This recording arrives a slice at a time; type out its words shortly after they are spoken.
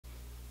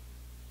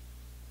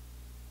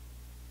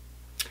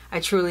I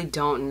truly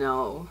don't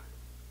know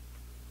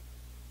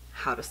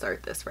how to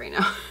start this right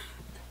now.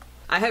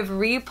 I have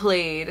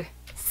replayed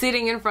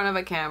sitting in front of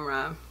a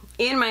camera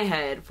in my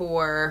head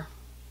for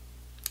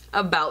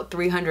about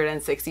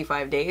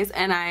 365 days,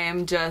 and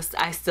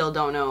I still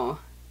don't know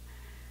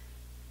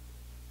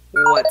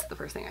what's the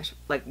first thing I should,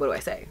 like, what do I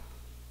say?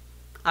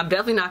 I'm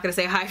definitely not gonna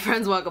say, hi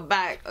friends, welcome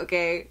back,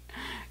 okay?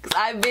 Because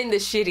I've been the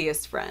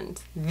shittiest friend.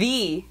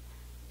 The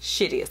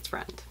shittiest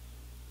friend.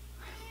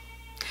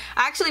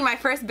 Actually, my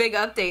first big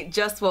update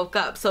just woke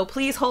up, so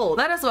please hold.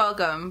 Let us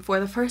welcome, for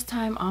the first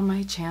time on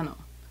my channel,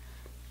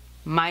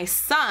 my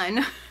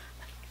son,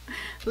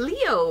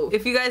 Leo.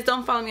 If you guys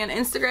don't follow me on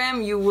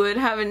Instagram, you would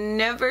have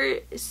never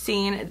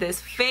seen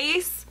this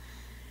face.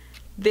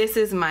 This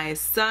is my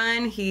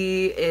son.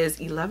 He is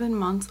 11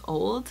 months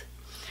old.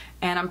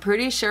 And I'm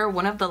pretty sure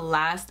one of the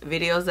last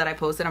videos that I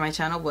posted on my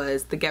channel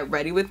was the get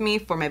ready with me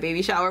for my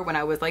baby shower when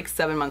I was like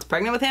 7 months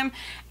pregnant with him.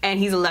 And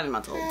he's 11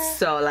 months old.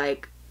 So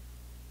like,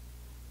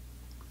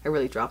 I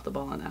really dropped the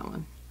ball on that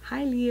one.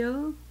 Hi,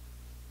 Leo.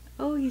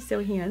 Oh, he's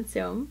so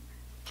handsome.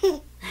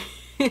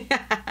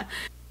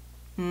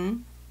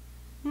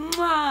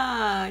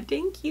 Mwah,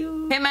 thank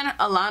you. Him and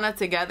Alana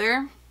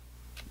together,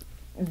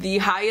 the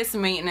highest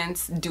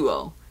maintenance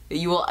duo that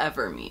you will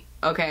ever meet,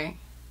 okay?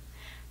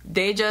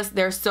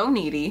 They're so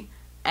needy,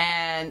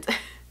 and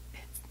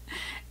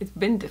it's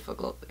been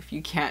difficult if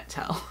you can't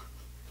tell.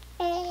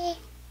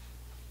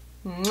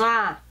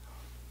 Mwah.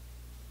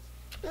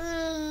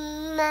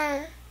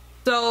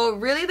 So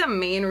really the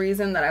main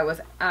reason that I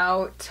was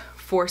out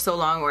for so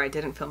long, or I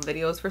didn't film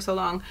videos for so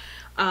long,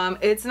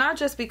 it's not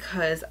just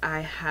because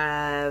I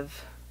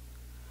have,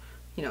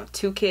 you know,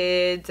 2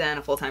 kids and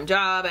a full-time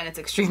job and it's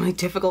extremely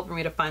difficult for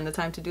me to find the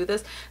time to do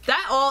this.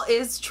 That all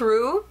is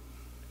true,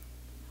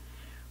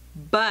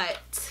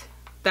 but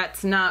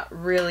that's not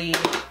really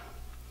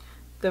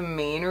the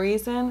main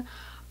reason.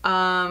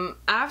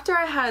 After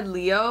I had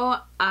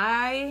Leo,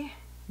 I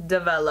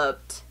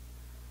developed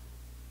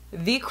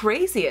the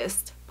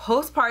craziest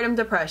postpartum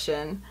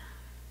depression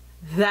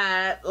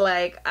that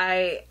like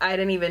I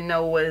didn't even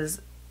know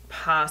was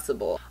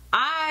possible.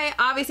 I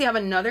obviously have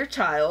another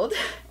child,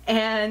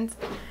 and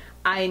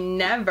I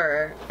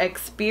never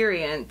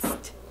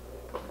experienced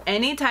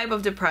any type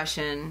of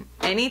depression,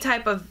 any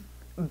type of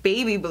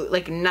baby blue,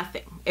 like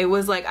nothing. It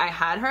was like I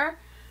had her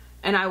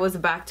and I was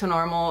back to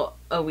normal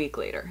a week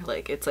later.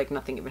 Like it's like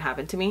nothing even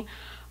happened to me.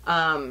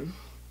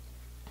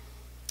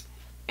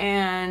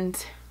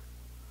 And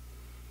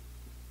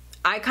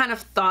I kind of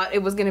thought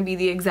it was gonna be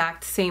the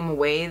exact same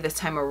way this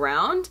time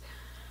around,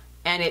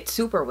 and it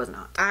super was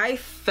not. I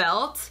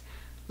felt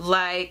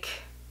like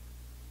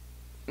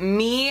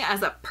me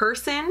as a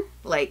person,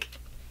 like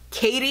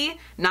Katie,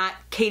 not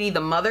Katie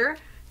the mother,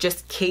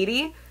 just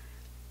Katie,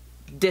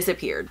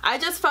 disappeared. I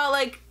just felt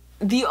like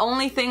the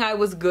only thing I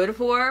was good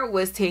for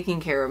was taking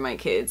care of my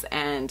kids,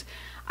 and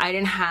I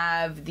didn't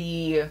have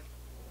the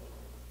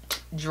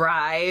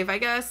drive, I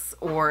guess,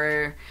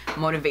 or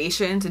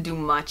motivation to do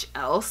much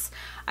else.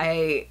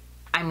 I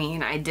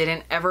mean, I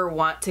didn't ever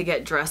want to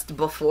get dressed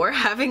before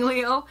having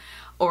Leo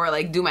or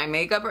like do my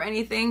makeup or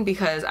anything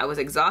because I was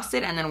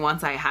exhausted, and then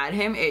once I had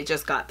him, it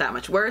just got that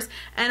much worse.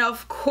 And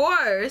of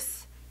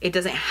course, it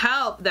doesn't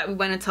help that we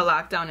went into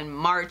lockdown in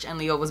March and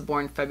Leo was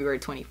born February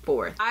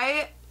 24th.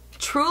 I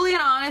truly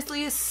and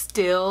honestly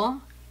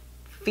still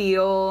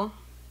feel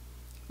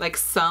like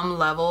some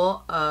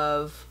level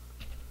of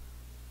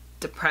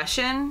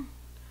depression.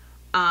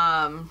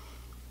 And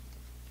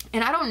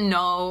I don't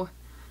know.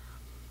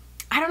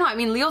 I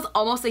mean, Leo's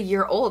almost a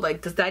year old.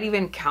 Like, does that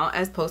even count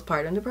as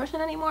postpartum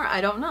depression anymore? I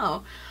don't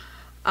know.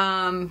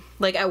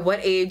 Like, at what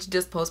age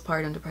does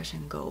postpartum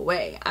depression go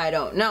away? I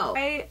don't know.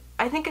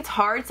 I think it's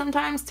hard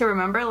sometimes to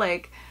remember,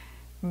 like,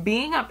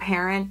 being a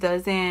parent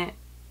doesn't...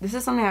 This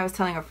is something I was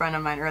telling a friend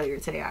of mine earlier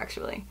today,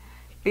 actually.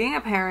 Being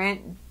a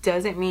parent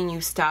doesn't mean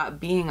you stop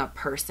being a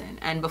person.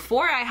 And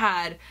before I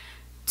had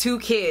 2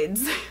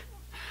 kids,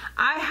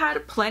 I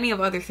had plenty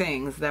of other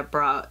things that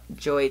brought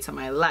joy to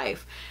my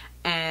life.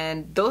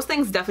 And those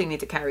things definitely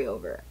need to carry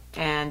over,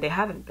 and they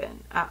haven't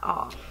been at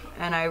all.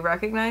 And I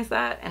recognize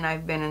that, and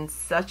I've been in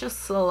such a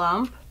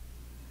slump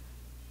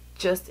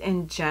just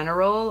in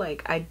general.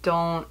 Like, I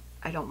don't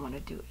want to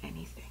do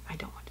anything. I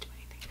don't want to do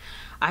anything.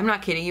 I'm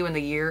not kidding you. In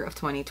the year of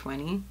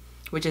 2020,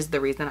 which is the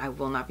reason I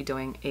will not be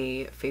doing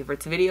a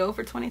favorites video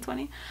for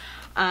 2020,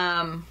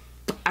 I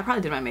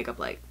probably did my makeup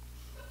like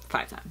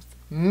 5 times,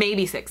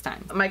 maybe 6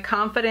 times. My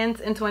confidence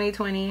in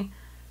 2020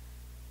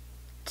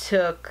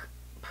 took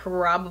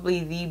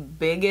probably the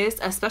biggest,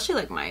 especially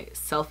like my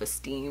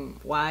self-esteem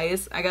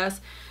wise, I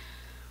guess,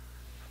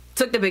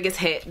 took the biggest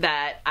hit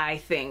that I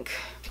think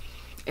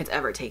it's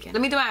ever taken.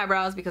 Let me do my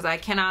eyebrows because I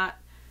cannot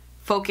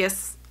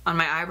focus on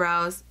my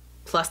eyebrows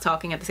plus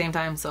talking at the same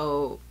time,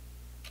 so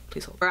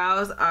please hold.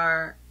 Brows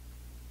are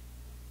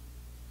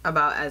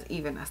about as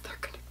even as they're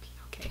gonna be,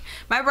 okay?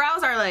 My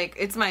brows are like,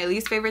 it's my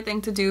least favorite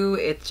thing to do.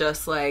 It's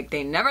just like,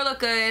 they never look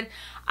good.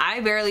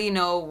 I barely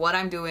know what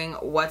I'm doing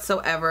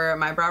whatsoever.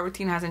 My brow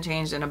routine hasn't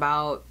changed in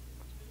about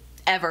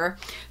ever.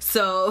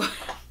 So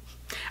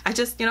I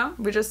just, you know,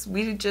 we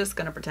just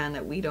gonna pretend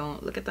that we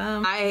don't look at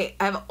them.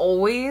 I've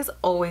always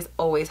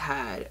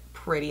had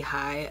pretty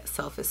high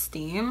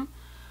self-esteem.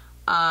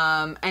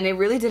 And it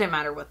really didn't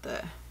matter what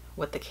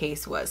the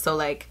case was. So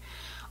like,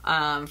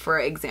 for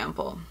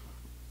example,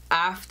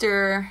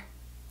 after,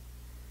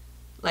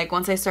 like,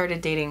 once I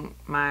started dating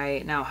my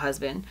now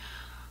husband,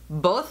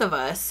 both of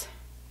us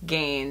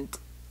gained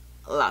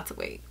lots of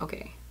weight.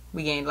 Okay,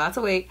 we gained lots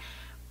of weight,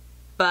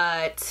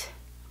 but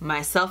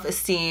my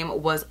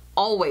self-esteem was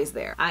always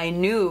there. I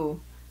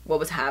knew what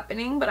was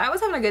happening, but I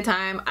was having a good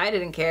time. I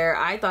didn't care.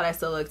 I thought I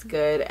still looked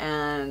good,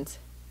 and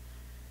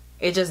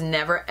it just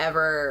never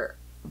ever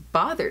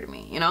bothered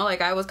me, you know?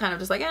 Like, I was kind of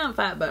just like, yeah, I'm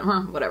fat, but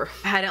whatever.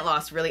 I hadn't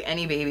lost really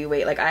any baby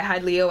weight. Like, I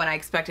had Leo and I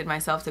expected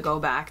myself to go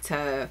back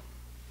to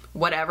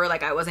whatever.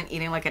 Like, I wasn't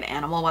eating like an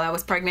animal while I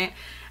was pregnant,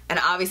 and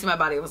obviously my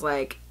body was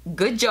like,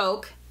 good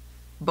joke,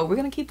 but we're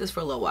gonna keep this for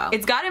a little while.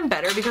 It's gotten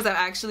better because I've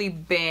actually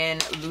been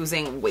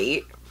losing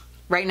weight.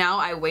 Right now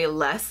I weigh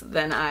less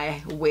than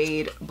I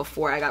weighed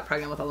before I got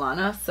pregnant with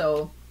Alana,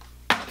 so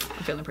I'm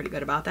feeling pretty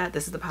good about that.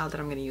 This is the palette that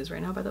I'm gonna use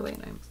right now, by the way.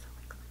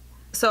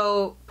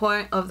 So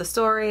point of the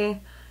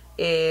story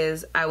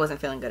is I wasn't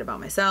feeling good about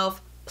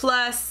myself.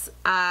 Plus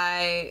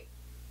I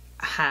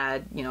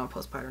had, you know,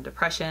 postpartum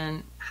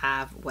depression,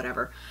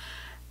 whatever.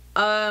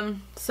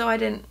 So I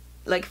didn't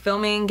like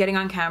filming, getting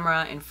on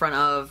camera in front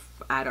of,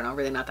 I don't know,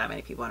 really not that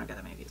many people. I don't get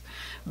that many views,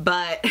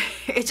 but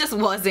it just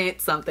wasn't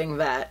something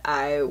that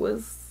I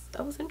was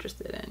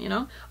interested in, you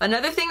know?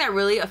 Another thing that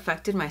really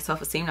affected my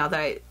self-esteem, now that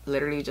I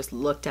literally just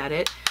looked at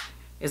it,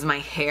 is my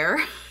hair.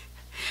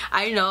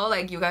 I know,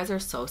 like, you guys are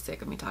so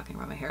sick of me talking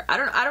about my hair. I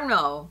don't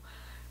know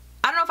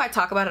if I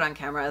talk about it on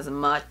camera as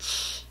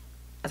much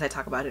as I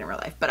talk about it in real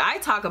life, but I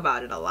talk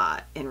about it a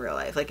lot in real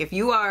life. Like, if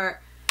you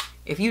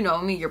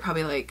know me, you're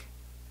probably like,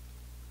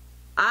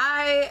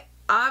 I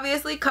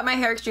obviously cut my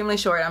hair extremely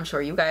short. I'm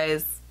sure you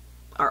guys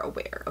are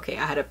aware. Okay,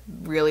 I had a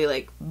really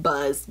like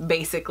buzzed,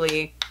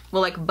 basically,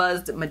 well, like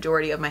buzzed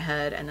majority of my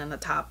head, and then the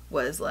top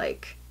was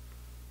like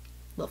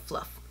a little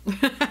fluff.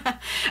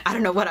 I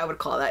don't know what I would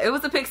call that. It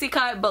was a pixie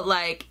cut, but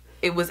like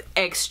it was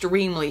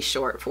extremely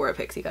short for a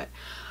pixie cut.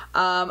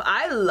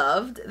 I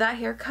loved that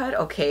haircut.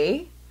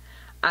 Okay,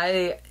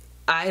 I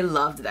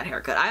loved that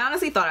haircut. I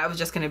honestly thought I was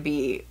just gonna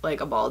be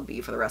like a bald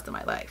bee for the rest of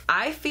my life.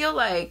 I feel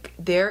like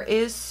there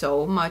is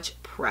so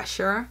much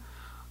pressure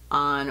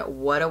on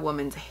what a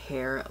woman's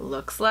hair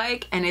looks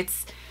like, and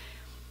it's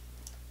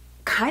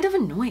kind of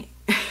annoying.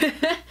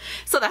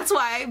 So that's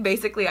why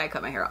basically I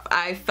cut my hair off.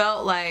 I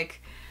felt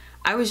like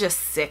I was just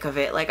sick of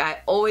it. Like,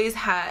 I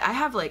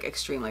have like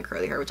extremely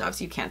curly hair, which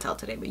obviously you can't tell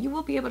today, but you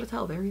will be able to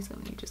tell very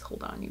soon. You just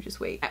hold on, you just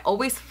wait. I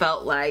always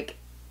felt like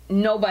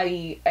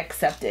nobody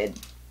accepted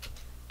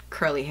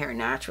curly hair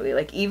naturally.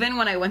 Like, even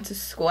when I went to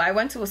school, I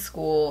went to a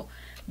school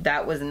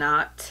that was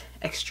not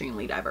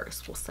extremely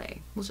diverse, we'll just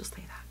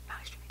say that.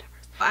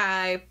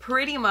 I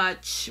pretty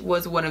much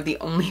was one of the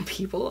only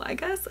people, I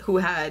guess, who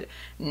had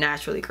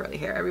naturally curly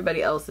hair.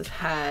 Everybody else has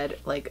had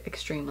like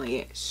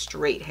extremely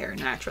straight hair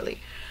naturally.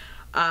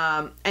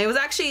 And it was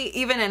actually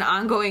even an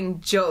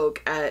ongoing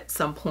joke at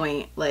some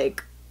point,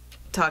 like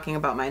talking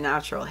about my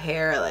natural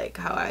hair, like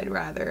how I'd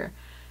rather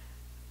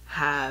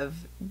have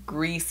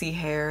greasy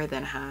hair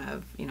than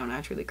have, you know,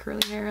 naturally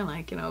curly hair.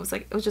 Like, you know,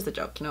 it was just a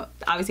joke, you know.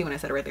 Obviously when I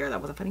said it right there, that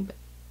wasn't funny, but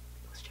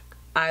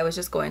I was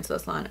just going to the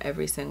salon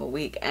every single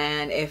week,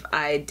 and if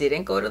I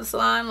didn't go to the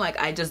salon, like,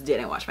 I just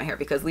didn't wash my hair,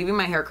 because leaving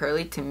my hair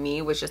curly to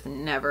me was just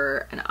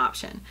never an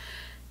option.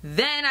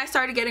 Then I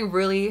started getting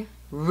really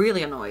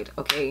annoyed,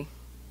 okay?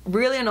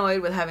 Really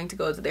annoyed with having to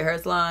go to the hair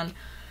salon,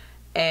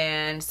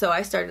 and so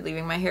I started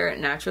leaving my hair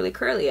naturally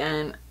curly.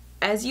 And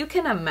as you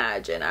can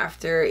imagine,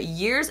 after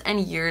years and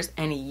years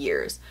and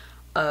years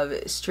of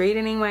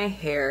straightening my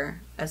hair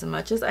as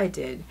much as I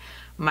did,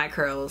 my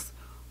curls,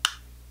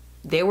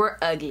 they were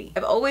ugly.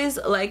 I've always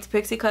liked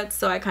pixie cuts,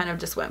 so I kind of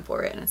just went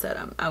for it and said,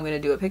 I'm gonna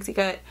do a pixie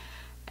cut,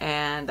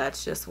 and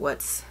that's just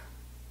what's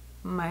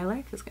my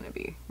life is gonna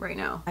be right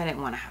now. I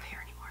didn't want to have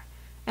hair anymore,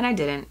 and I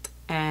didn't,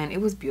 and it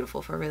was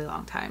beautiful for a really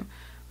long time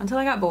until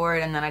I got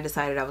bored, and then I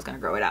decided I was gonna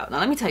grow it out. Now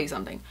let me tell you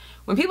something.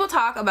 When people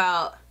talk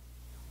about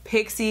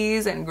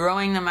pixies and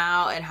growing them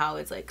out and how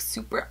it's like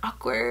super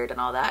awkward and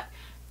all that,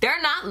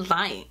 they're not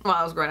lying. While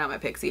I was growing out my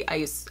pixie,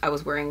 I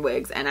was wearing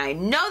wigs, and I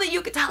know that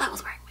you could tell I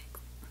was wearing wigs.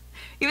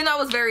 Even though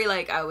I was very,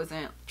 like, I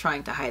wasn't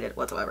trying to hide it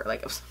whatsoever.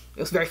 Like, it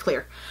was very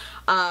clear.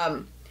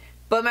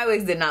 But my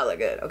wigs did not look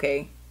good,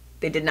 okay?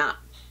 They did not.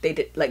 They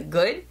did, like,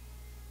 good?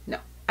 No.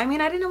 I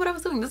mean, I didn't know what I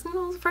was doing. This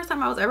was the first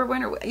time I was ever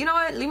wearing a wig. You know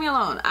what? Leave me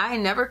alone. I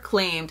never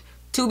claimed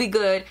to be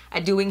good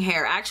at doing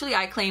hair. Actually,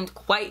 I claimed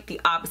quite the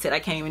opposite.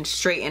 I can't even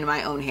straighten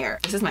my own hair.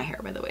 This is my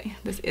hair, by the way.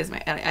 This is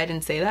my, I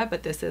didn't say that,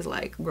 but this is,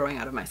 like, growing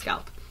out of my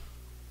scalp.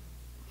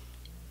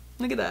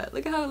 Look at that.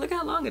 Look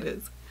how long it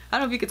is. I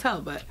don't know if you could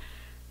tell, but...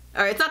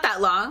 Alright, it's not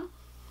that long.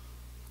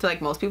 To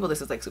like most people, this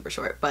is like super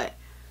short, but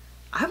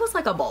I was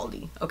like a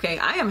baldy, okay?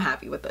 I am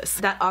happy with this.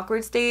 That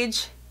awkward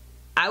stage,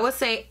 I would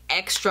say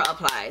extra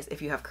applies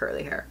if you have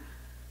curly hair,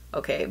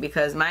 okay?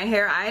 Because my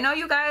hair, I know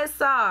you guys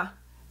saw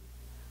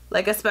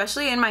Like,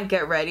 especially in my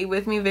get ready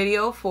with me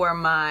video for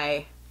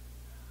my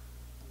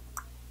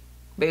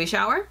baby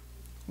shower,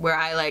 where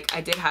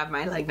I did have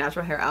my like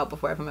natural hair out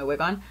before I put my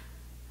wig on.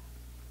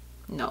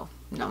 No,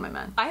 my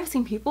man. I have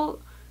seen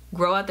people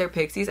grow out their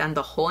pixies and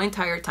the whole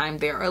entire time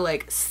they are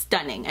like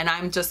stunning, and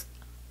I'm just,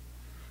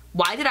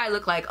 why did I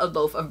look like a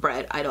loaf of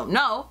bread? I don't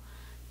know,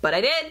 but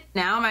I did.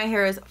 Now my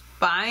hair is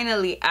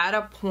finally at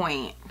a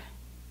point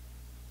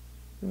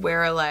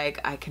where like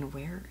I can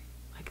wear,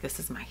 like, this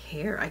is my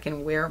hair. I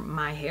can wear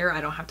my hair.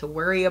 I don't have to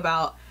worry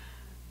about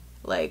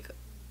like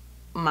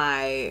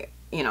my,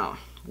 you know,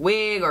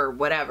 wig or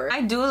whatever.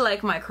 I do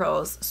like my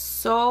curls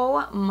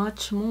so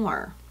much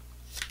more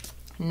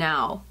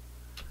now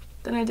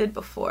than I did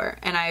before,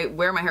 and I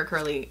wear my hair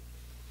curly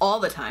all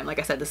the time. Like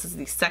I said, this is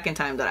the second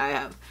time that I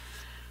have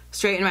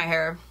straightened my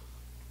hair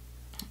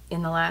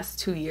in the last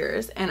 2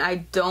 years, and I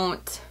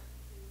don't,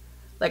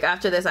 like,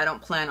 after this I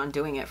don't plan on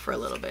doing it for a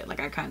little bit.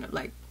 Like, I kind of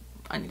like,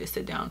 I need to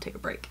sit down, take a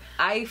break.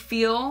 I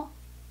feel,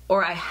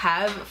 or I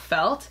have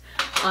felt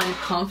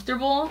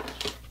uncomfortable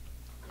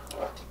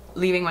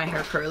leaving my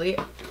hair curly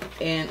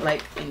in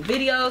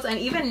videos, and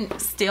even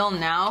still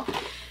now,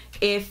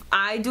 if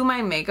I do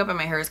my makeup and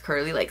my hair is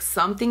curly, like,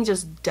 something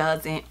just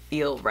doesn't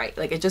feel right.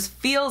 Like, it just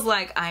feels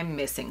like I'm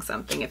missing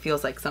something. It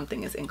feels like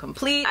something is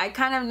incomplete. I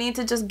kind of need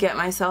to just get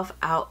myself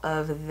out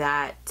of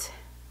that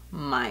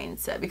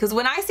mindset, because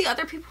when I see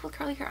other people with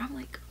curly hair, I'm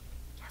like,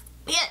 yes,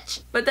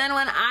 bitch. But then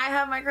when I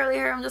have my curly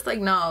hair, I'm just like,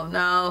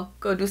 no,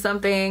 go do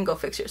something, go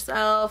fix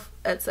yourself,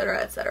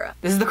 etc, etc.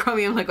 This is the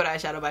Chromium Liquid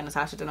Eyeshadow by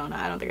Natasha Denona.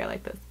 I don't think I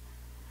like this.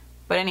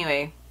 But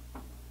anyway,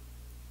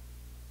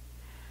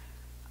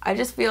 I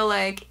just feel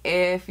like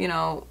if, you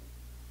know,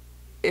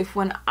 if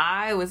when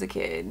I was a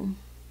kid,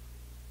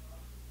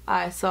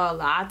 I saw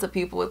lots of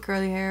people with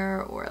curly hair,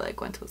 or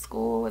like went to a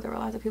school where there were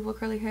lots of people with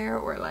curly hair,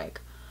 or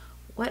like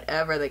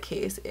whatever the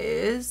case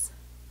is,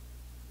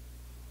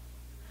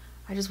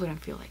 I just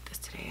wouldn't feel like this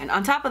today. And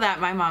on top of that,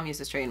 my mom used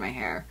to straighten my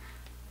hair.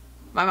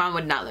 My mom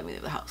would not let me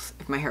leave the house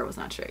if my hair was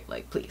not straight.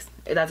 Like, please,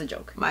 that's a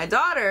joke. My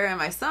daughter and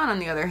my son, on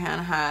the other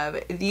hand,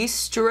 have the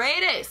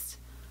straightest,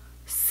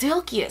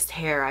 silkiest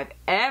hair I've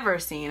ever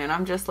seen, and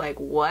I'm just like,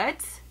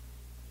 what?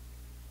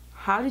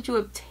 How did you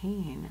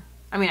obtain?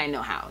 I mean, I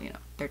know how, you know,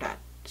 they're that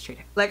straight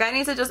hair. Like, I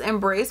need to just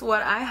embrace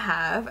what I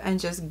have and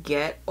just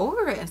get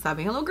over it and stop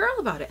being a little girl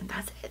about it, and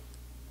that's it.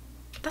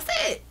 That's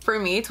it. For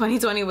me,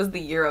 2020 was the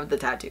year of the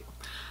tattoo.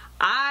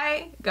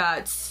 I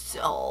got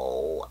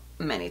so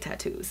many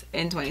tattoos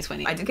in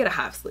 2020. I did get a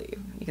half sleeve.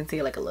 You can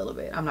see like a little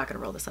bit. I'm not gonna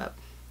roll this up.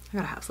 I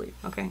got a half sleeve,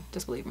 okay?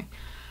 Just believe me.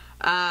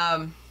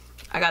 I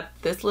got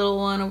this little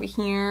one over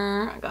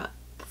here. I got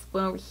this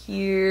one over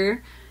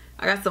here.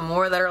 I got some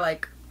more that are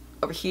like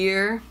over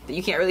here that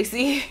you can't really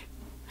see.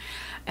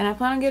 And I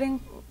plan on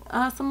getting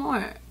some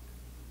more.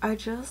 I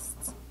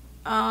just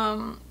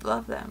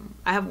love them.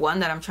 I have one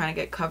that I'm trying to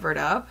get covered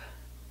up.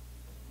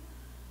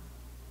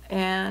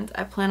 And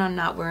I plan on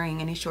not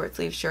wearing any short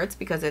sleeve shirts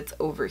because it's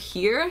over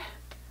here.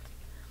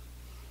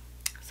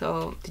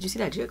 So, did you see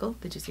that jiggle?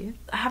 Did you see it?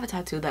 I have a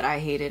tattoo that I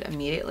hated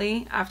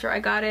immediately after I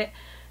got it.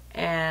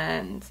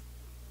 And,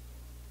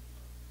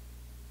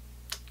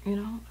 you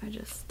know,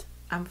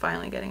 I'm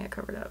finally getting it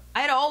covered up.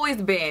 I had always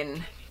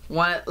been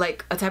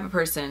like a type of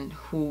person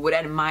who would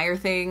admire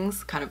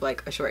things, kind of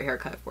like a short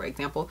haircut, for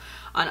example,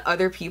 on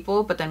other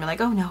people, but then be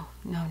like, oh no,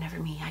 never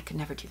me. I could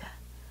never do that.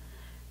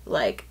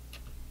 Like,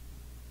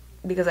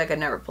 because I could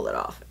never pull it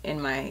off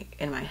in my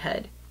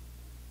head.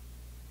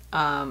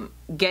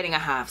 Getting a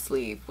half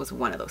sleeve was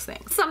one of those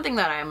things. Something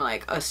that I'm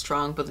like a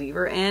strong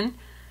believer in,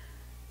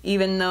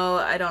 even though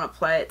I don't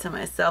apply it to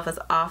myself as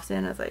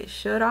often as I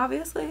should,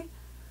 obviously.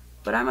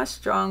 But I'm a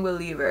strong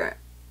believer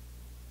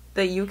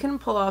that you can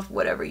pull off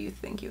whatever you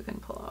think you can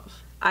pull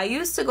off. I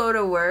used to go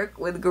to work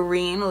with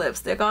green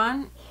lipstick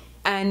on,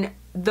 and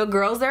the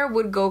girls there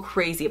would go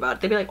crazy about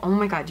it. They'd be like, oh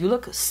my god, you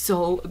look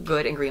so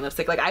good in green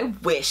lipstick. Like, I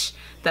wish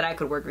that I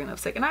could wear green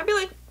lipstick. And I'd be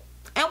like,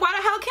 and why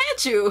the hell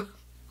can't you?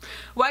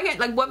 Why can't,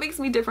 like, what makes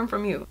me different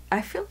from you?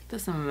 I feel like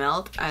this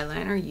Melt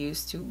eyeliner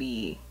used to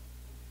be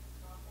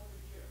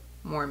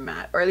more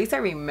matte, or at least I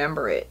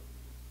remember it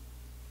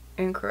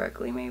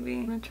incorrectly, maybe.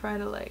 I'm gonna try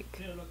to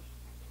like,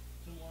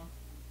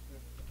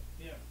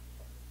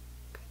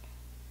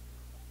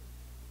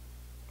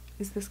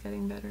 is this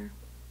getting better?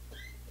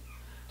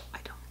 I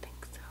don't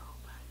think so,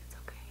 but it's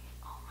okay.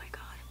 Oh my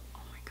god,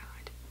 oh my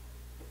god.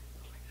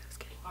 Oh my god, it's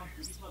getting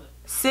worse.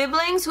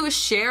 Siblings who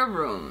share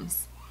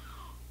rooms.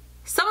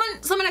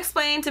 Someone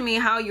explain to me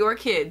how your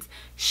kids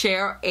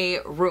share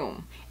a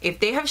room. If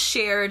they have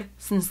shared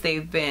since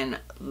they've been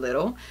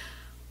little,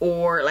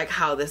 or like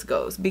how this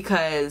goes.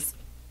 Because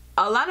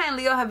Alana and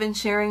Leo have been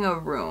sharing a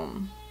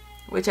room,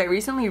 which I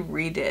recently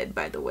redid,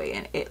 by the way,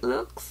 and it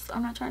looks,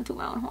 I'm not trying to toot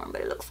my own horn,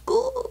 but it looks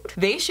good.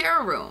 They share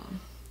a room,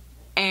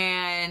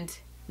 and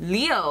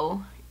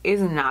Leo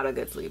is not a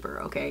good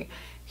sleeper, okay?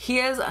 He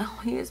is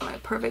my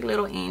perfect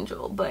little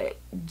angel, but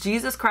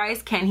Jesus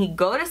Christ, can he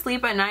go to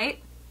sleep at night?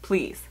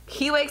 Please.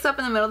 He wakes up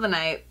in the middle of the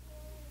night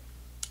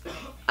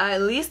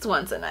at least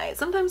once a night,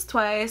 sometimes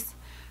twice,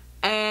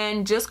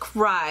 and just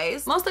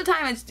cries. Most of the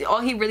time, it's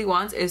all he really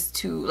wants is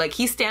to, like,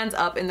 he stands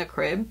up in the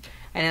crib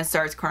and then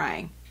starts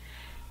crying.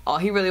 All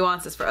he really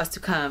wants is for us to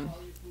come,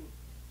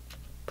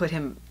 put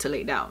him to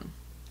lay down,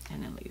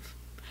 and then leave.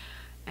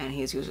 And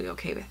he's usually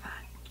okay with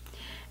that.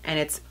 And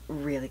it's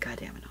really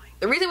goddamn annoying.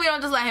 The reason we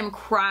don't just let him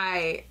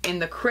cry in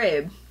the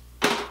crib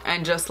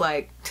and just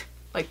like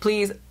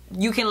please,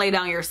 you can lay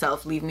down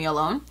yourself, leave me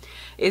alone,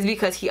 is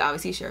because he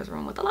obviously shares a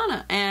room with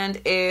Alana. And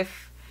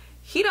if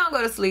he don't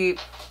go to sleep,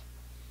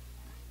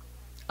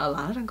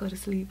 Alana don't go to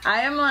sleep.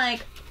 I am like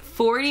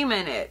 40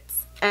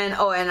 minutes. And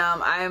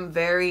I am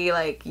very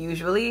like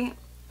usually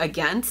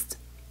against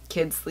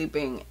kids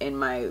sleeping in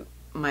my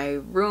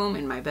room,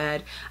 in my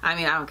bed. I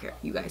mean, I don't care.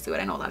 You guys do it.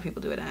 I know a lot of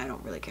people do it and I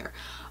don't really care.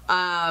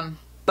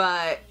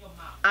 But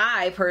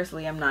I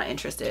personally am not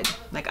interested.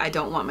 Like, I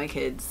don't want my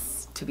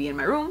kids to be in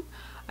my room.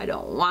 I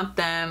don't want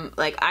them,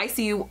 like, I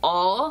see you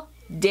all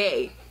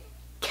day.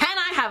 Can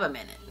I have a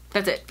minute?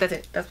 That's it. That's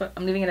it. That's what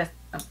I'm leaving it as.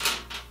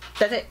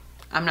 That's it.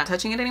 I'm not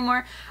touching it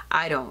anymore.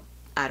 I don't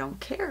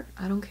care.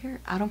 I don't care.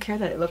 I don't care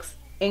that it looks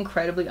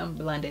incredibly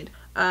unblended.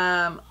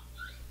 Well,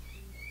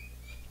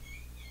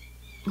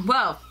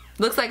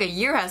 looks like a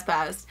year has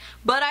passed,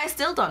 but I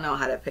still don't know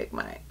how to pick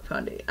my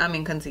foundation. I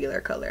mean,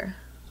 concealer color.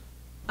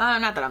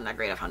 Not that I'm that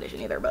great at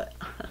foundation either, but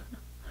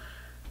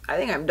I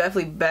think I'm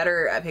definitely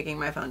better at picking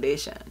my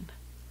foundation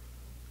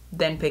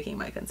than picking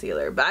my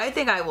concealer. But I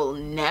think I will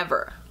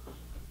never,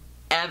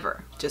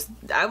 ever,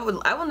 I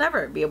will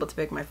never be able to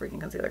pick my freaking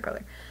concealer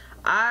color.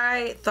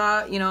 I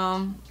thought, you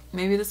know,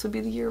 maybe this would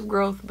be the year of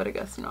growth, but I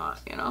guess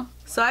not, you know?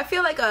 So I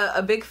feel like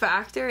a big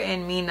factor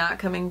in me not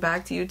coming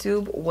back to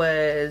YouTube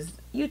was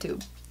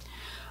YouTube.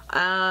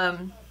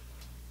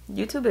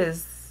 YouTube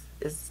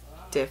is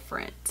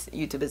different.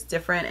 YouTube is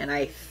different, and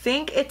I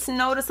think it's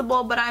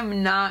noticeable, but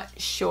I'm not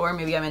sure.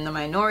 Maybe I'm in the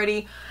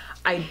minority.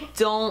 I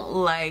don't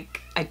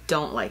like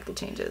the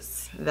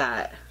changes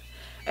that,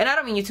 and I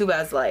don't mean YouTube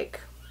as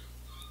like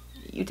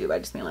YouTube, I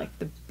just mean like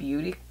the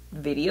beauty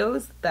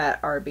videos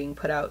that are being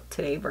put out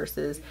today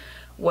versus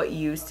what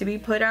used to be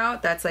put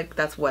out.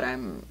 That's what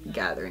I'm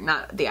gathering,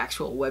 not the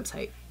actual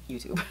website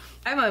YouTube.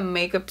 I'm a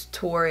makeup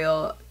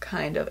tutorial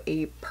kind of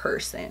a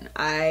person.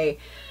 I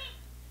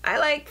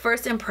like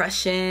first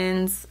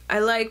impressions. I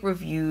like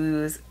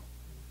reviews.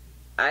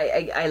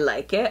 I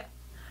like it.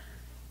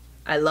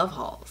 I love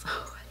hauls.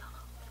 Oh, I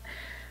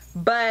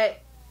love hauls.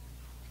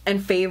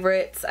 And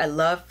favorites. I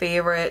love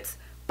favorites.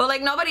 But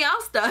like nobody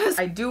else does.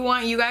 I do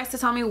want you guys to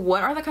tell me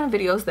what are the kind of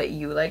videos that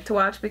you like to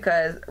watch,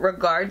 because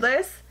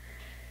regardless,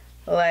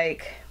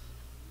 like,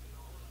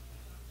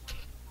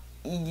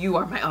 you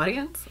are my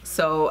audience.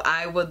 So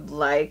I would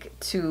like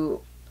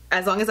to,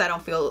 as long as I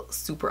don't feel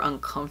super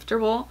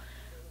uncomfortable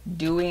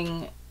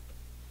doing,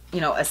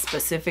 you know, a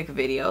specific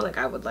video, like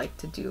I would like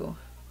to do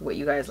what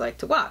you guys like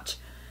to watch,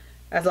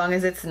 as long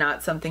as it's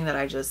not something that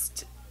I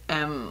just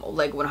am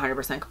like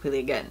 100% completely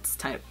against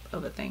type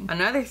of a thing.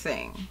 Another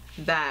thing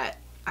that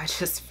I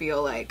just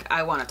feel like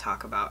I want to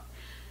talk about,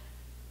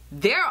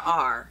 there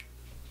are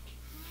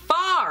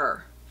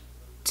far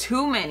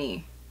too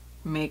many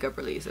makeup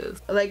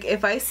releases. Like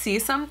if I see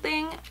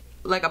something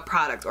like a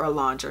product or a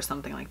launch or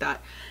something like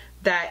that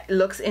that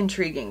looks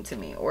intriguing to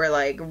me or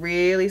like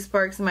really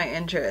sparks my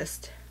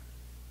interest,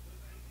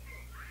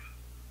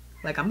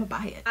 like I'm gonna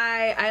buy it.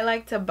 I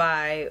like to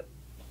buy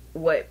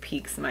what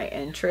piques my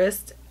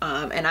interest,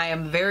 and I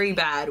am very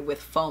bad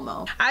with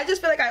FOMO. I just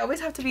feel like I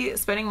always have to be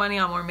spending money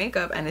on more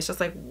makeup, and it's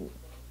just like,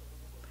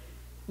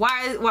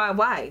 why? You know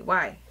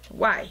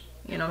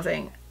what I'm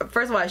saying?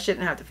 First of all, I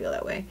shouldn't have to feel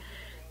that way.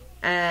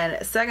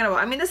 And second of all,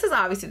 I mean, this is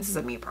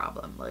a me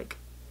problem. Like,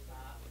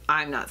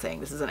 I'm not saying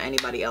this isn't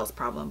anybody else's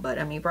problem, but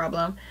a me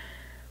problem.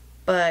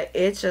 But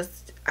it's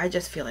just, I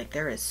just feel like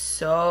there is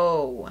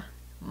so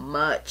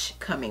much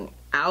coming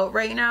out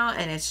right now,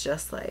 and it's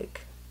just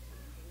like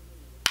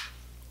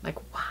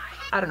why?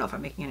 I don't know if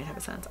I'm making any type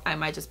of sense. I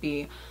might just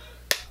be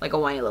like a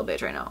whiny little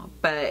bitch right now,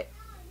 but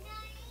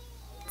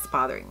it's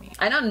bothering me.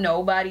 I know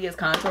nobody is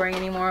contouring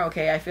anymore,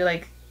 okay? I feel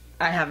like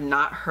I have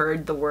not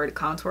heard the word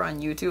contour on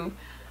YouTube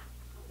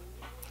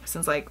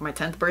since like my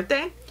 10th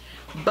birthday,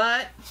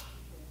 but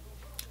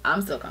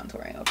I'm still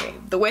contouring, okay?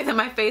 The way that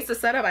my face is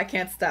set up, I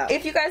can't stop.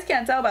 If you guys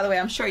can't tell, by the way,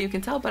 I'm sure you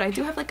can tell, but I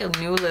do have like a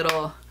new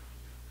little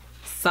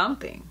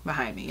something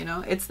behind me, you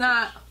know? It's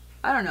not,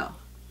 I don't know.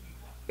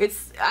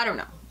 I don't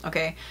know,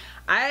 okay?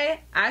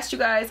 I asked you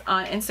guys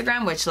on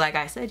Instagram, which like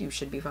I said, you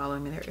should be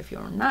following me there if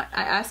you're not.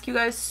 I ask you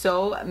guys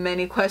so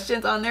many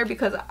questions on there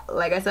because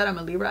like I said, I'm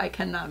a Libra. I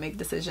cannot make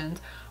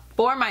decisions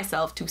for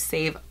myself to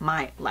save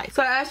my life.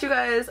 So I asked you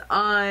guys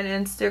on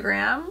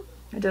Instagram,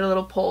 I did a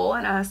little poll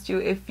and asked you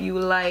if you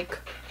like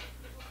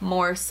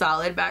more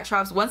solid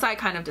backdrops. Once I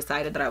kind of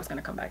decided that I was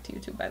gonna come back to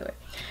YouTube, by the way.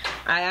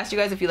 I asked you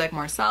guys if you like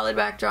more solid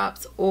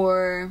backdrops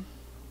or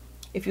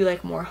if you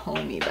like more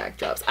homey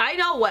backdrops. I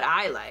know what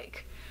I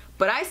like,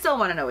 but I still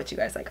want to know what you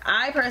guys like.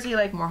 I personally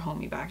like more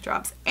homey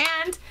backdrops,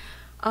 and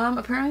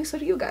apparently so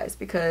do you guys,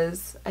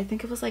 because I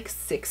think it was like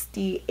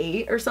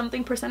 68 or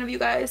something % of you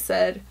guys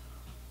said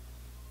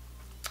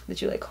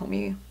that you like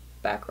homey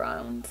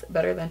backgrounds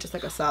better than just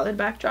like a solid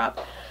backdrop.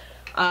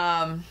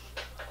 So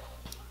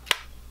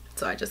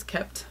I just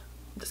kept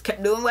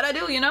doing what I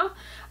do, you know?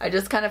 I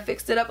just kind of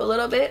fixed it up a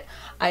little bit.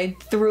 I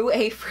threw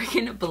a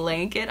freaking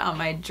blanket on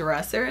my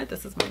dresser.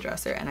 This is my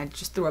dresser, and I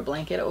just threw a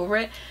blanket over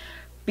it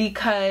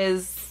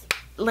because,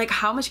 like,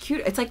 how much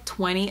cuter? It's like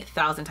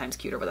 20,000 times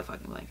cuter with a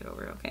fucking blanket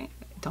over it, okay?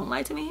 Don't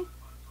lie to me.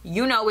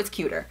 You know it's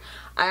cuter.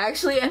 I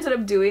actually ended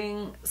up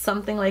doing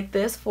something like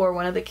this for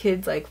one of the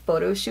kids' like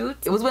photo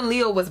shoots. It was when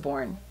Leo was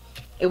born.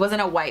 It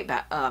wasn't a white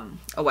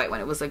one.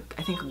 It was like,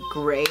 I think, a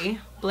gray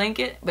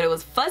blanket, but it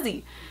was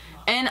fuzzy.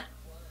 And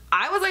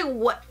I was like,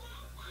 what?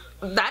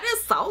 That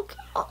is so cute.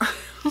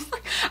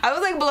 I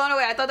was like blown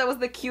away. I thought that was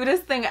the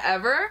cutest thing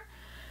ever.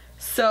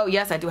 So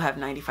yes, I do have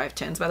 95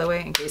 chins, by the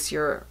way, in case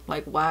you're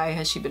like, why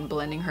has she been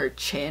blending her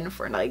chin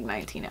for like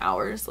 19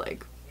 hours?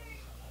 Like,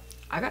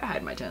 I gotta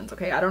hide my chins,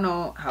 okay? I don't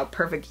know how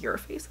perfect your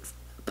face is,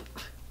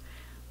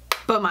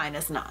 but mine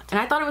is not. And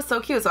I thought it was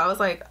so cute, so I was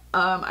like,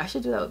 I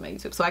should do that with my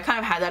YouTube. So I kind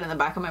of had that in the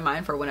back of my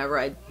mind for whenever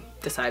I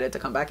decided to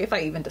come back, if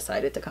I even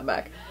decided to come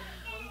back,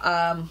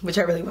 which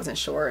I really wasn't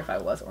sure if I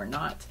was or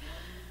not.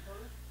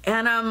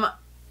 And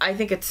I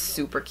think it's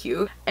super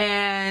cute.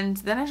 And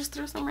then I just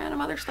threw some random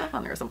other stuff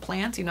on there, some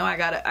plants, you know. I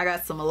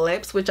got some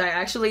lips, which I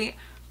actually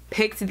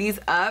picked these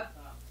up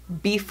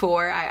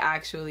before I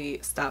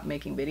actually stopped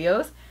making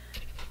videos,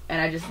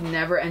 and I just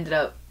never ended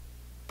up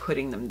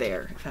putting them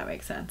there, if that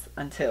makes sense,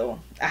 until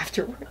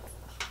afterwards.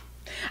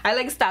 I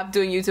like stopped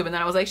doing YouTube, and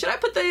then I was like, should I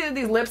put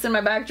these lips in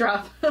my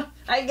backdrop?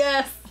 I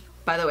guess.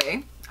 By the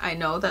way, I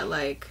know that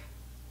like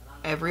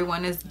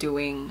everyone is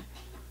doing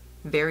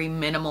very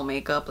minimal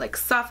makeup, like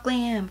soft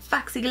glam,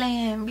 foxy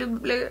glam, blah, blah,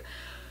 blah.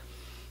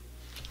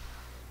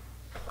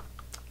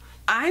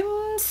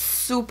 I'm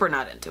super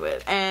not into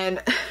it,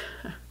 and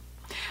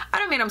I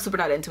don't mean I'm super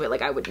not into it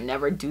like I would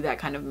never do that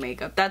kind of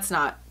makeup. That's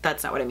not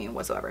what I mean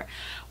whatsoever.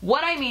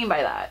 What I mean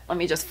by that, let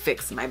me just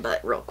fix my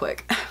butt real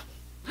quick.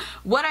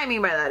 What I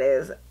mean by that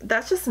is,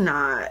 that's just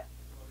not,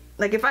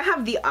 like, if I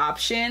have the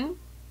option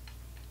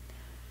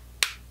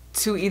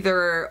to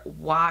either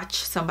watch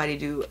somebody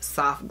do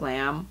soft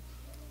glam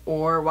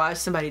or watch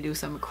somebody do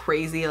some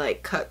crazy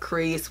like cut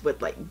crease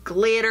with like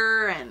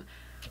glitter and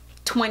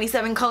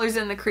 27 colors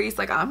in the crease,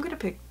 like I'm gonna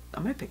pick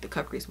the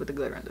cut crease with the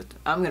glitter in it.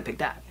 I'm gonna pick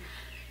that.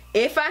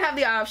 If I have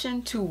the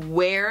option to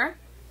wear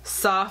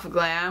soft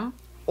glam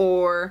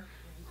or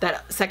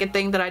that second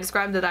thing that I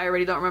described that I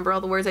already don't remember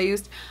all the words I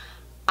used,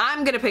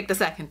 I'm gonna pick the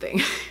second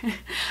thing.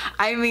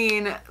 I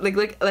mean,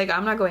 like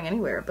I'm not going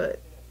anywhere,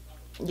 but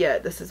yeah,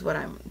 this is what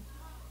I'm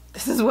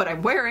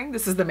wearing.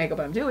 This is the makeup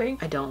I'm doing.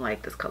 I don't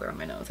like this color on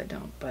my nose. I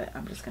don't, but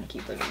I'm just gonna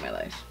keep living my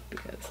life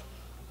because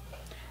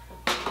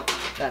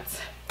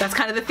that's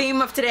kind of the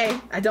theme of today.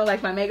 I don't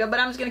like my makeup, but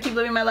I'm just gonna keep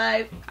living my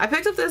life. I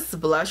picked up this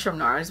blush from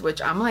Nars,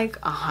 which I'm like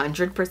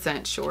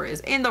 100% sure is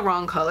in the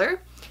wrong color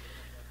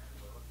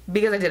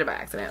because I did it by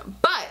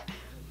accident. But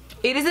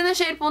it is in the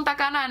shade Punta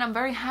Cana, and I'm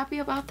very happy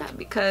about that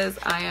because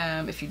I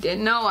am, if you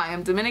didn't know, I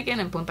am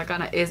Dominican and Punta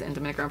Cana is in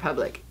Dominican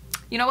Republic.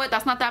 You know what?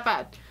 That's not that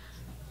bad.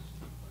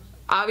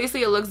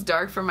 Obviously it looks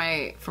dark for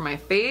my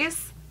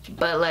face,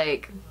 but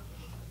like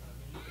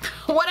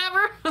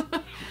whatever.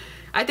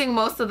 I think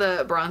most of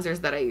the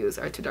bronzers that I use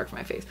are too dark for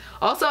my face.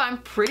 Also, I'm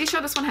pretty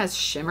sure this one has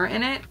shimmer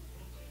in it.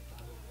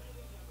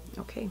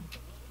 Okay.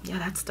 Yeah,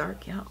 that's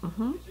dark. Yeah.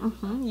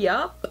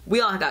 Yup.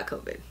 We all got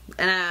COVID.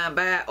 And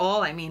by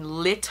all, I mean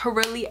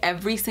literally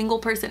every single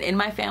person in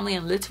my family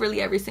and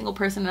literally every single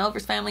person in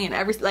Elver's family and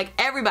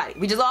everybody.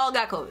 We just all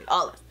got COVID.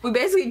 All of us. We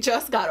basically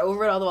just got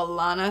over it, although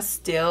Alana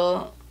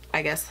still,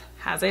 I guess,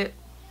 has it.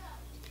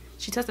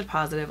 She tested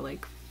positive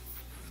like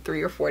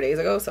 3 or 4 days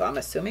ago, so I'm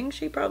assuming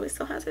she probably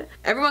still has it.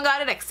 Everyone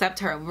got it except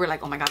her. We were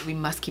like, oh my god, we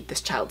must keep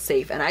this child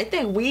safe. And I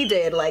think we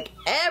did like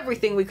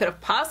everything we could have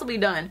possibly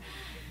done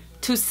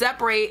to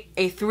separate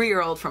a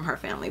 3-year-old from her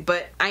family.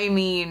 But I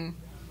mean,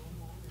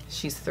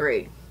 she's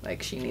 3.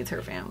 Like, she needs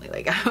her family.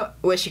 Like,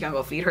 was she gonna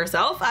go feed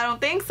herself? I don't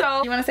think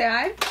so. You wanna say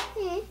hi?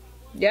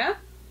 Yeah?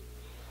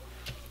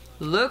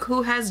 Look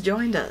who has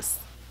joined us.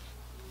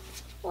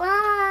 Wow,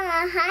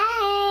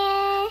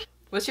 hi.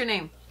 What's your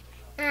name?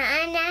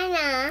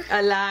 Alana.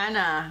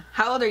 Alana.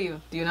 How old are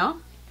you? Do you know?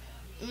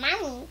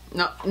 Mommy.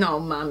 No,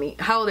 mommy.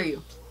 How old are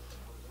you?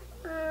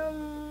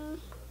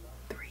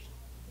 3.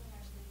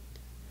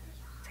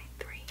 Say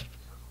 3.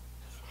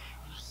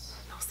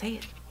 No, say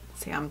it.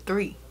 Say I'm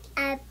 3.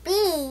 A B.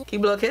 Can you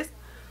blow a kiss?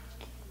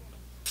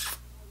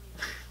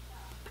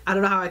 I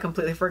don't know how I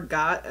completely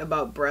forgot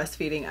about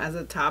breastfeeding as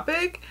a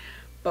topic,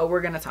 but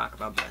we're gonna talk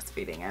about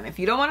breastfeeding. And if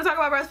you don't want to talk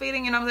about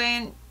breastfeeding, you know what I'm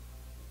saying?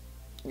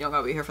 You don't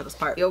gotta be here for this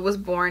part. Leo was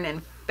born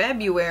in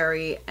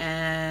February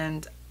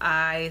and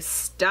I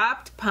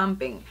stopped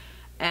pumping.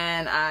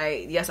 And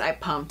yes, I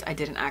pumped. I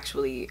didn't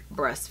actually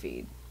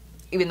breastfeed.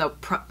 Even though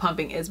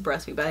pumping is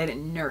breastfeed, but I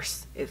didn't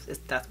nurse, if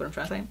that's what I'm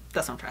trying to say.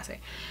 That's what I'm trying to say.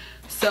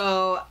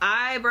 So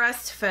I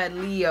breastfed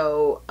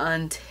Leo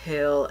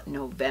until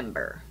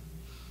November.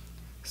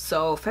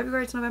 So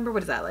February to November,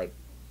 what is that, like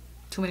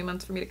too many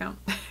months for me to count?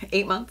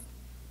 8 months?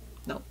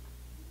 No.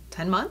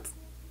 10 months?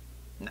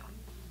 No.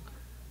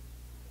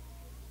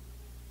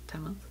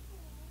 10 months?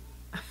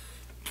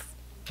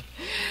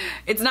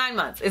 It's 9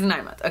 months. It's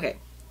 9 months. Okay.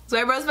 So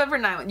I breastfed for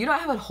 9 months. You know, I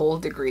have a whole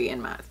degree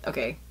in math.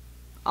 Okay.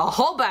 A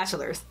whole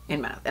bachelor's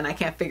in math. And I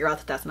can't figure out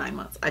that that's 9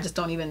 months. I just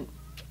don't even...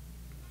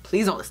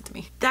 Please don't listen to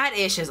me. That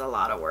ish is a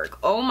lot of work.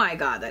 Oh my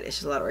god, that ish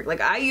is a lot of work.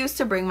 Like, I used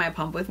to bring my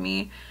pump with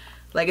me.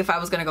 Like, if I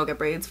was gonna go get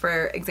braids,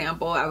 for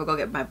example, I would go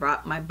get my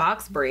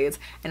box braids,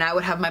 and I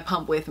would have my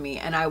pump with me,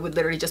 and I would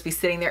literally just be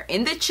sitting there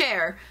in the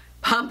chair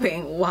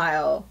pumping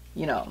while,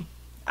 you know,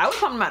 I would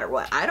pump no matter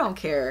what. I don't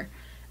care.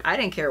 I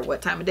didn't care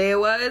what time of day it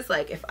was.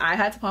 Like, if I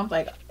had to pump,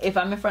 like, if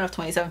I'm in front of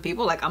 27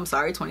 people, like, I'm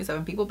sorry,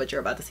 27 people, but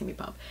you're about to see me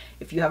pump.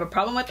 If you have a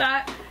problem with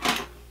that,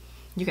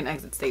 you can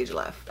exit stage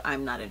left.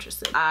 I'm not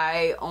interested.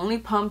 I only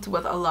pumped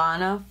with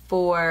Alana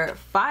for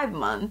 5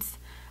 months.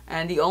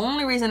 And the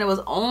only reason it was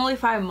only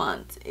 5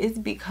 months is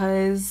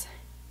because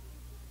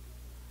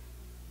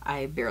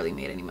I barely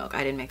made any milk.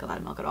 I didn't make a lot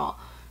of milk at all.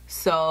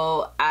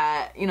 So,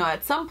 you know,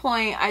 at some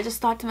point, I just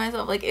thought to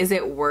myself, like, is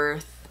it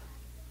worth,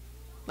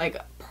 like,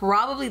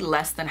 probably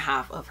less than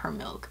half of her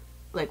milk,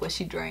 like, what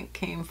she drank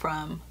came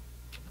from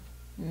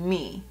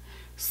me.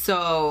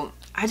 So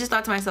I just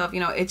thought to myself, you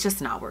know, it's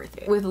just not worth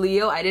it. With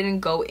Leo, I didn't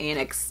go in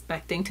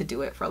expecting to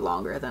do it for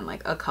longer than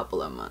like a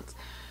couple of months.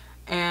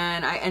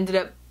 And I ended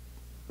up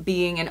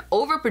being an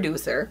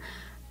overproducer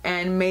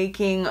and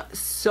making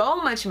so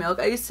much milk.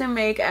 I used to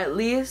make at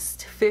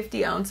least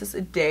 50 ounces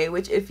a day,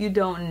 which, if you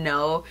don't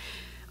know,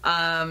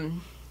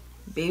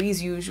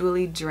 babies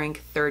usually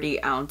drink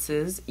 30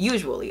 ounces.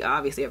 Usually,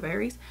 obviously it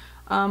varies,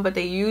 but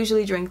they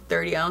usually drink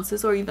 30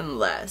 ounces or even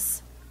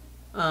less.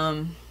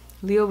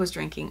 Leo was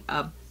drinking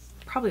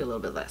probably a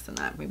little bit less than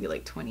that, maybe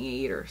like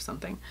 28 or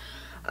something.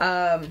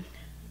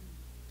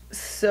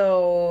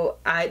 So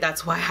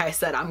that's why I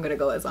said I'm gonna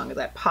go as long as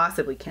I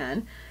possibly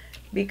can,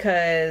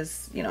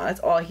 because, you know, that's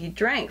all he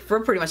drank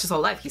for pretty much his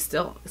whole life. He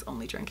still is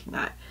only drinking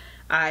that.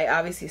 I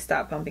obviously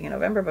stopped pumping in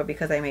November, but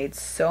because I made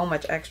so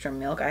much extra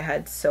milk, I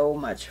had so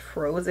much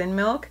frozen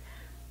milk,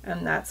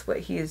 and that's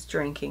what he is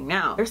drinking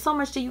now. There's so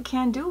much that you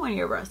can't do when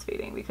you're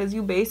breastfeeding, because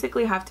you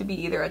basically have to be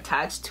either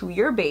attached to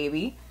your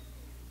baby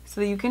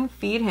so that you can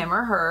feed him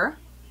or her,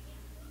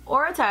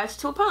 or attached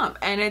to a pump.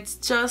 And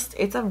it's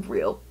a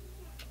real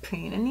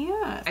pain in the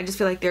ass. I just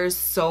feel like there's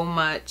so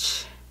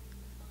much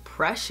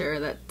pressure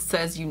that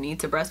says you need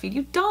to breastfeed.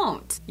 You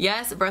don't.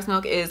 Yes, breast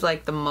milk is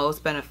like the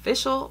most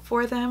beneficial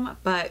for them,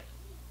 but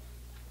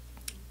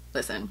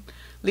listen,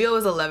 Leo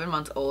is 11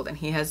 months old and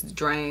he has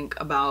drank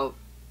about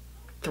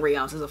 3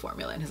 ounces of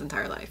formula in his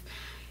entire life.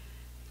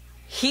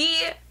 He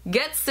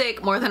gets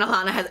sick more than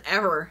Alana has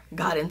ever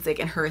gotten sick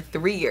in her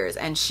 3 years,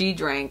 and she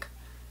drank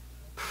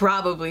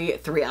probably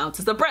 3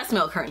 ounces of breast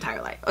milk her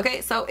entire life. Okay,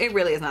 so it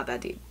really is not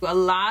that deep. A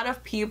lot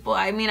of people,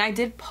 I mean, I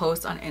did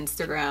post on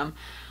Instagram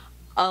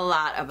a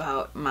lot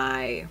about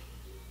my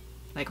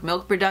like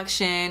milk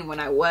production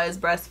when I was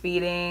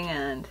breastfeeding,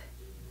 and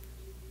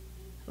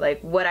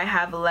like what I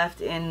have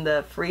left in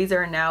the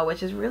freezer now,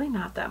 which is really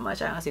not that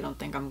much. I honestly don't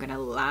think I'm gonna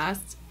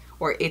last,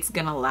 or it's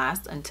gonna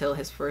last until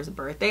his first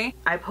birthday.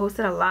 I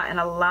posted a lot, and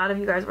a lot of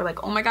you guys were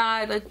like, oh my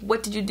god, like,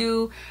 what did you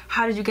do?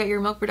 How did you get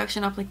your milk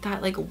production up like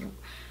that? Like,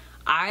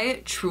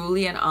 I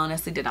truly and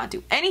honestly did not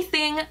do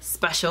anything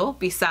special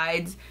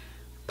besides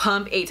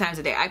pump 8 times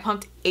a day. I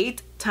pumped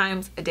 8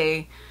 times a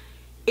day.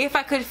 If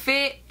I could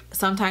fit,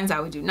 sometimes I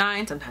would do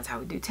 9, sometimes I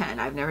would do 10.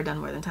 I've never done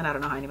more than 10. I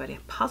don't know how anybody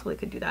possibly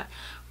could do that.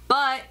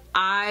 But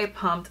I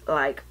pumped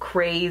like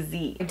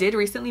crazy. I did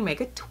recently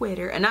make a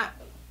Twitter, and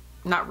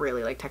not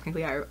really, like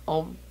technically I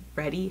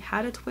already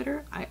had a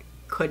Twitter. I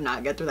could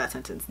not get through that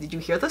sentence. Did you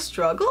hear the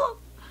struggle?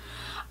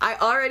 I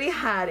already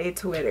had a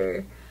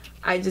Twitter.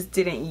 I just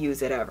didn't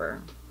use it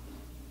ever.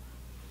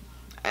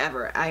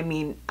 I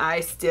mean, I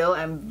still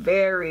am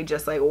very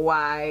just like,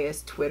 why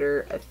is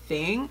Twitter a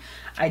thing?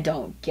 I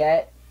don't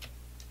get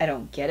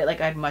it.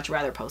 Like, I'd much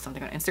rather post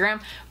something on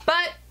Instagram,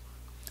 but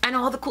I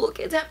know all the cool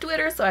kids have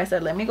Twitter, so I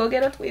said, let me go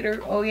get a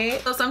Twitter. Oh yeah.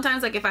 So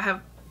sometimes, like, if I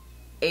have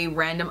a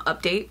random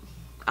update,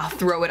 I'll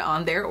throw it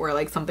on there, or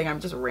like something I'm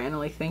just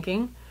randomly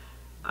thinking,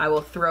 I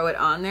will throw it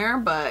on there,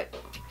 but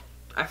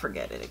I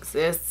forget it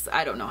exists.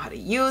 I don't know how to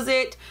use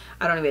it.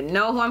 I don't even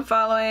know who I'm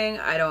following.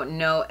 I don't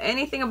know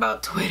anything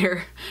about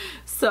Twitter.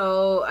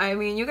 So, I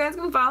mean, you guys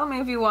can follow me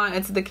if you want.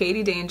 It's the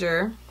Katie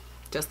Danger,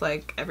 just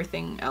like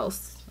everything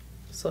else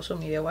social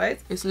media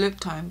wise. It's lip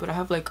time, but I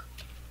have like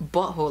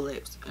butthole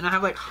lips, and I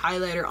have like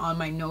highlighter on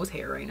my nose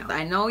hair right now.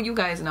 I know you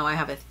guys know I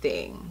have a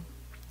thing.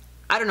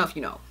 I don't know if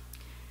you know,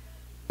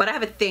 but I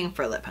have a thing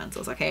for lip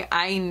pencils, okay?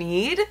 I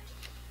need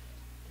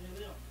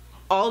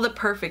all the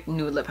perfect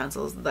nude lip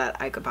pencils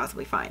that I could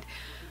possibly find.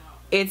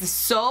 It's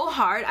so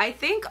hard. I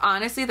think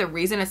honestly the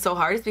reason it's so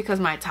hard is because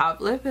my top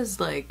lip is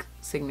like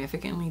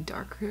significantly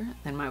darker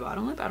than my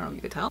bottom lip. I don't know if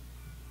you could tell.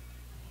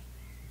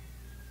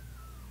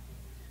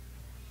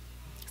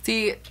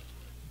 See,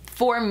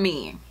 for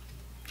me,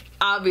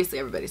 obviously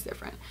everybody's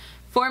different.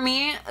 For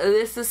me,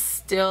 this is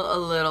still a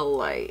little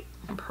light.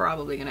 I'm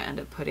probably gonna end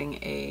up putting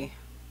a,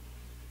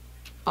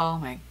 oh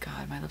my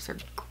god, my lips are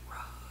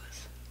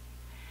gross.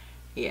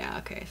 Yeah,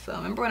 okay, so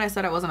remember when I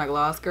said I wasn't a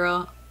gloss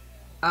girl?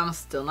 I'm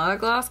still not a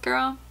gloss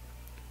girl,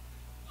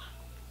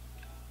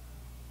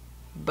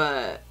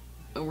 but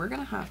we're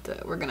gonna have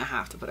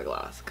to put a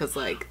gloss, because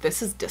like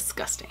this is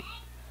disgusting.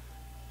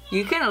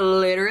 You can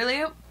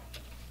literally,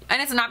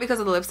 and it's not because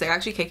of the lipstick.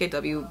 Actually,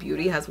 KKW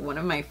Beauty has one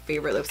of my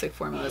favorite lipstick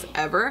formulas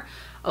ever,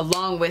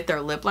 along with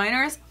their lip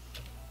liners.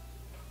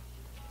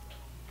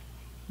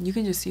 You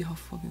can just see how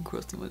fucking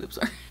crusty my lips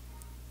are.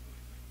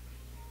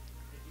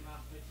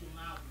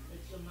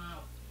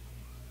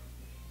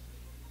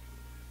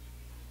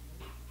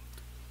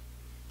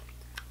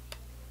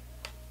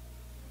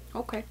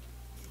 Okay.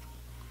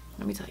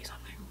 Let me tell you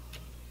something.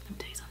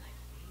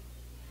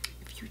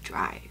 If you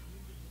dry,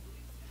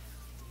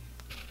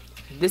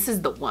 this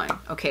is the one,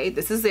 okay?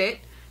 This is it.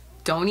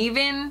 Don't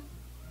even,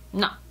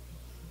 no,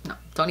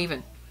 don't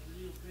even.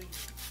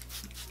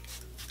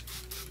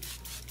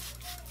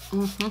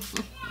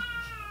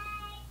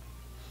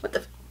 What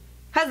the,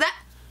 how's that?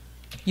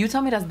 You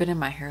tell me that's been in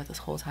my hair this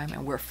whole time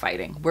and we're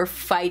fighting. We're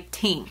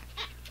fighting.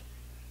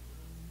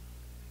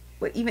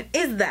 What even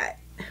is that?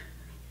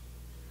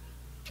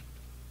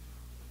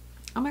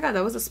 Oh my god,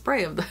 that was a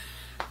spray of the...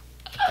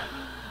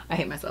 I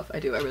hate myself. I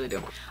do. I really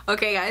do.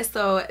 Okay, guys,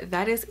 so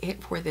that is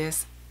it for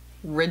this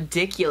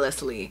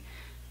ridiculously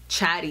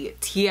chatty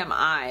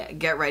TMI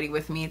Get Ready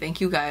With Me. Thank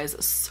you guys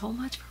so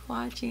much for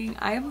watching.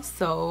 I am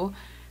so...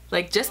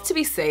 like, just to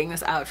be saying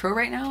this outro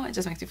right now, it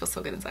just makes me feel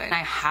so good inside. And I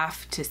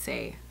have to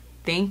say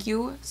thank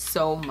you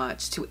so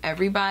much to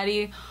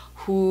everybody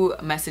who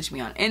messaged me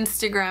on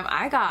Instagram.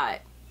 I got...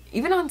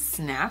 even on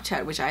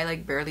Snapchat, which I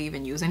like barely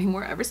even use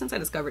anymore. Ever since I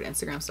discovered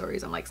Instagram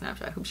stories, I'm like,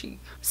 Snapchat, who she?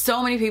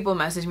 So many people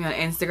message me on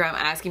Instagram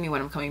asking me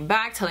when I'm coming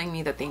back, telling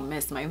me that they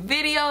missed my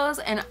videos,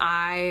 and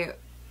I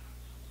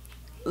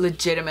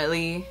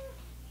legitimately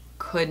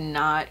could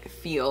not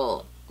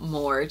feel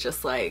more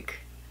just like,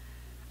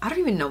 I don't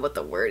even know what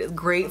the word is,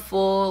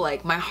 grateful.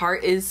 Like, my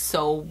heart is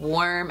so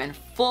warm and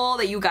full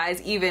that you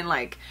guys even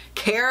like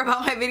care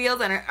about my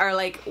videos and are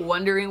like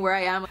wondering where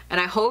I am.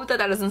 And I hope that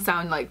that doesn't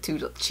sound like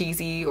too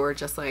cheesy or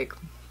just like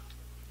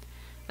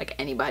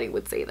anybody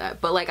would say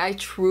that, but like I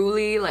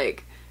truly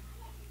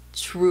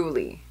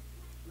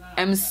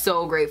am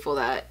so grateful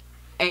that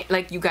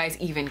like you guys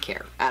even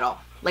care at all,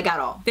 like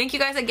at all. Thank you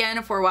guys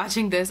again for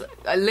watching this.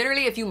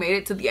 Literally, if you made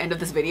it to the end of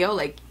this video,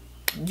 like,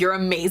 you're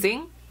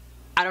amazing.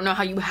 I don't know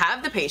how you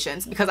have the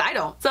patience, because I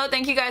don't. So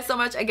thank you guys so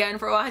much again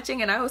for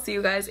watching, and I will see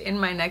you guys in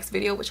my next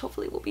video, which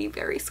hopefully will be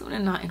very soon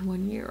and not in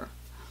 1 year.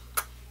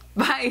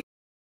 Bye.